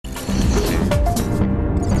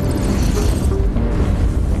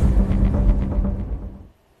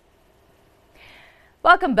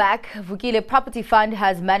Welcome back. Vukile Property Fund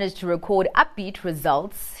has managed to record upbeat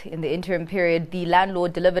results. In the interim period, the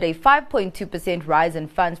landlord delivered a 5.2% rise in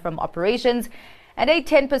funds from operations and a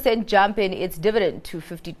 10% jump in its dividend to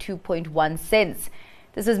 52.1 cents.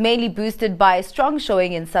 This was mainly boosted by a strong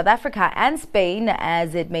showing in South Africa and Spain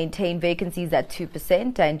as it maintained vacancies at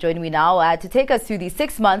 2%. And joining me now to take us through the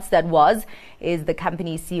 6 months that was is the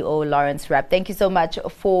company CEO Laurence Rapp. Thank you so much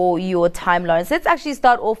for your time, Laurence. Let's actually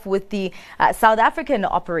start off with the South African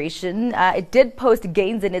operation. It did post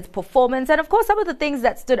gains in its performance. And of course, some of the things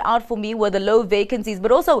that stood out for me were the low vacancies,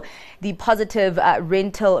 but also the positive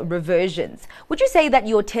rental reversions. Would you say that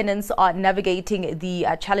your tenants are navigating the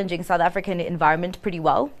challenging South African environment pretty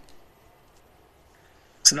well?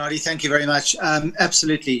 Sonali, thank you very much.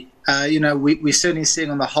 Absolutely. We're certainly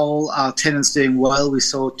seeing on the whole our tenants doing well. We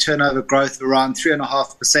saw turnover growth of around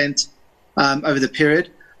 3.5% over the period.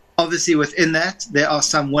 Obviously, within that, there are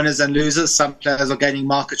some winners and losers. Some players are gaining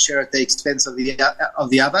market share at the expense of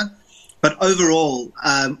the other. But overall,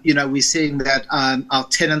 we're seeing that our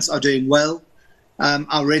tenants are doing well.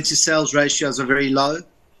 Our rent-to-sales ratios are very low.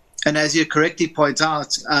 And as you correctly point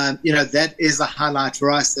out, that is a highlight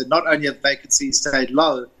for us, that not only have vacancies stayed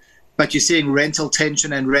low, but you're seeing rental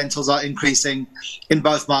tension and rentals are increasing in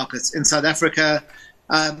both markets. In South Africa,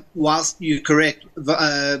 whilst you're correct,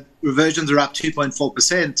 reversions are up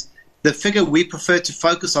 2.4%. The figure we prefer to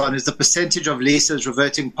focus on is the percentage of leases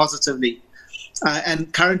reverting positively.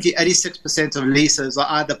 And currently, 86% of leases are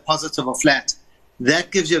either positive or flat.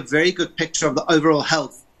 That gives you a very good picture of the overall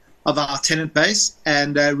health of our tenant base,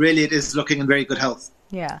 and really it is looking in very good health.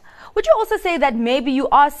 Yeah. Would you also say that maybe you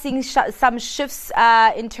are seeing some shifts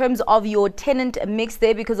in terms of your tenant mix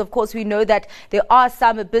there? Because, of course, we know that there are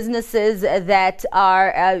some businesses that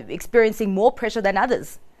are experiencing more pressure than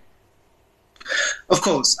others. Of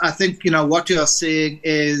course. I think, what you are seeing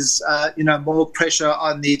is, more pressure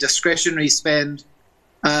on the discretionary spend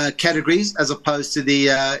categories as opposed to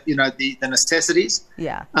the necessities.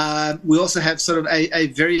 Yeah. We also have sort of a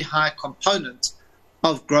very high component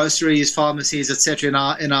of groceries, pharmacies,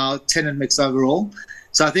 etc. in our tenant mix overall.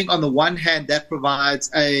 So I think on the one hand that provides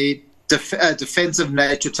a defensive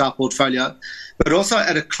nature to our portfolio, but also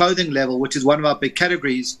at a clothing level, which is one of our big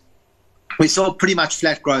categories, we saw pretty much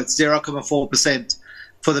flat growth, 0.4%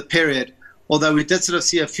 for the period. Although we did sort of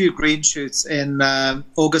see a few green shoots in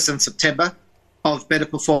August and September of better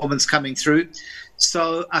performance coming through.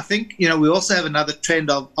 So I think, we also have another trend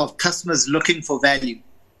of customers looking for value.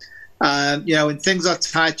 When things are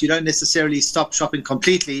tight, you don't necessarily stop shopping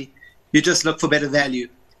completely. You just look for better value.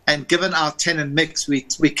 And given our tenant mix, we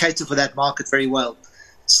cater for that market very well.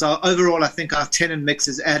 So overall, I think our tenant mix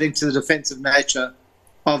is adding to the defensive nature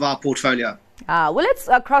of our portfolio. Well, let's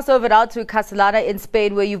cross over now to Castellana in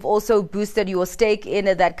Spain, where you've also boosted your stake in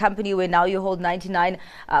that company, where now you hold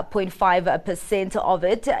 99.5% of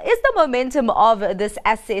it. Is the momentum of this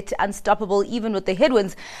asset unstoppable, even with the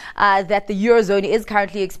headwinds that the Eurozone is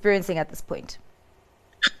currently experiencing at this point?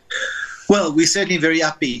 Well, we're certainly very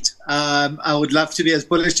upbeat. I would love to be as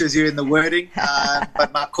bullish as you in the wording,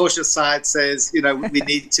 but my cautious side says, we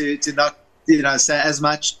need to not, say as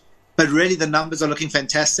much. But really, the numbers are looking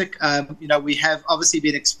fantastic. We have obviously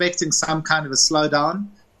been expecting some kind of a slowdown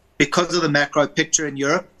because of the macro picture in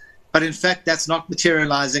Europe. But in fact, that's not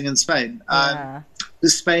materializing in Spain.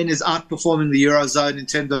 Spain is outperforming the Eurozone in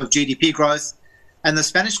terms of GDP growth. And the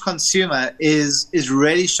Spanish consumer is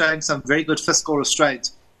really showing some very good fiscal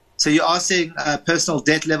restraint. So you are seeing personal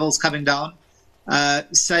debt levels coming down.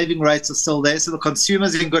 Saving rates are still there. So the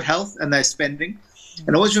consumer's in good health and they're spending.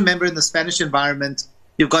 And always remember, in the Spanish environment,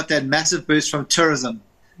 you've got that massive boost from tourism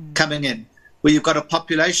coming in, where you've got a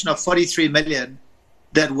population of 43 million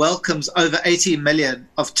that welcomes over 80 million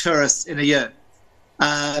of tourists in a year.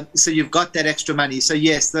 So you've got that extra money. So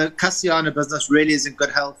yes, the Castellana business really is in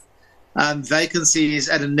good health. Vacancies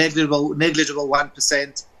at a negligible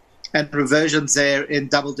 1%, and reversions there in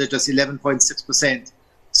double digits, 11.6%.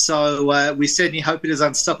 So we certainly hope it is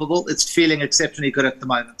unstoppable. It's feeling exceptionally good at the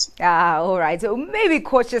moment. All right. So maybe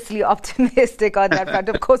cautiously optimistic on that front.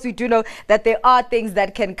 Of course, we do know that there are things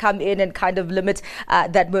that can come in and kind of limit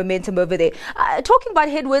that momentum over there. Talking about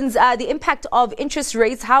headwinds, the impact of interest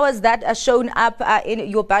rates, how has that shown up in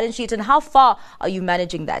your balance sheet, and how far are you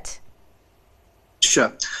managing that?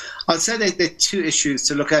 Sure. I'd say there are two issues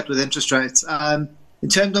to look at with interest rates. In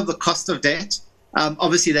terms of the cost of debt,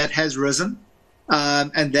 obviously that has risen.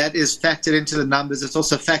 And that is factored into the numbers. It's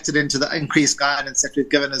also factored into the increased guidance that we've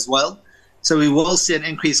given as well. So we will see an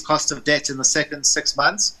increased cost of debt in the second 6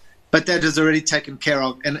 months, but that is already taken care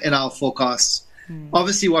of in our forecasts.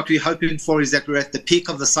 Obviously, what we're hoping for is that we're at the peak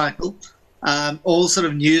of the cycle. All sort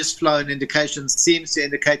of news flow and indications seems to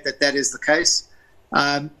indicate that that is the case.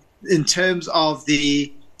 In terms of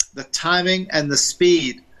the timing and the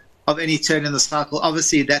speed of any turn in the cycle,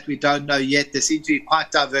 obviously that we don't know yet. There seem to be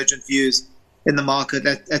quite divergent views in the market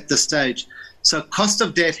at this stage. So cost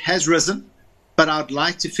of debt has risen, but I'd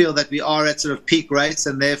like to feel that we are at sort of peak rates,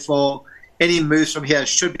 and therefore any moves from here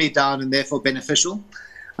should be down and therefore beneficial.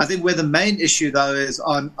 I think where the main issue, though, is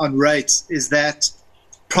on rates is that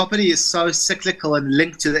property is so cyclical and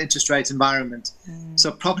linked to the interest rate environment.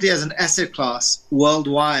 So property as an asset class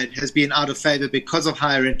worldwide has been out of favor because of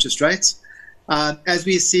higher interest rates. As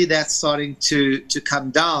we see that starting to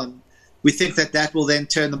come down, we think that will then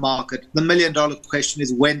turn the market. The million-dollar question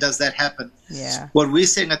is, when does that happen? Yeah. What we're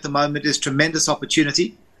seeing at the moment is tremendous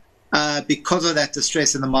opportunity because of that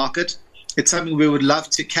distress in the market. It's something we would love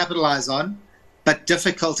to capitalize on, but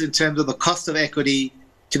difficult in terms of the cost of equity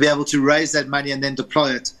to be able to raise that money and then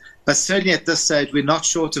deploy it. But certainly at this stage, we're not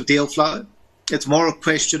short of deal flow. It's more a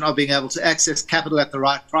question of being able to access capital at the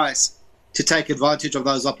right price to take advantage of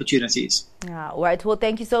those opportunities. All right. Well,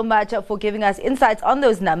 thank you so much for giving us insights on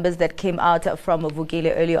those numbers that came out from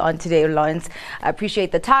Vukile earlier on today, Laurence. I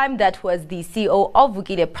appreciate the time. That was the CEO of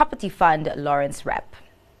Vukile Property Fund, Laurence Rapp.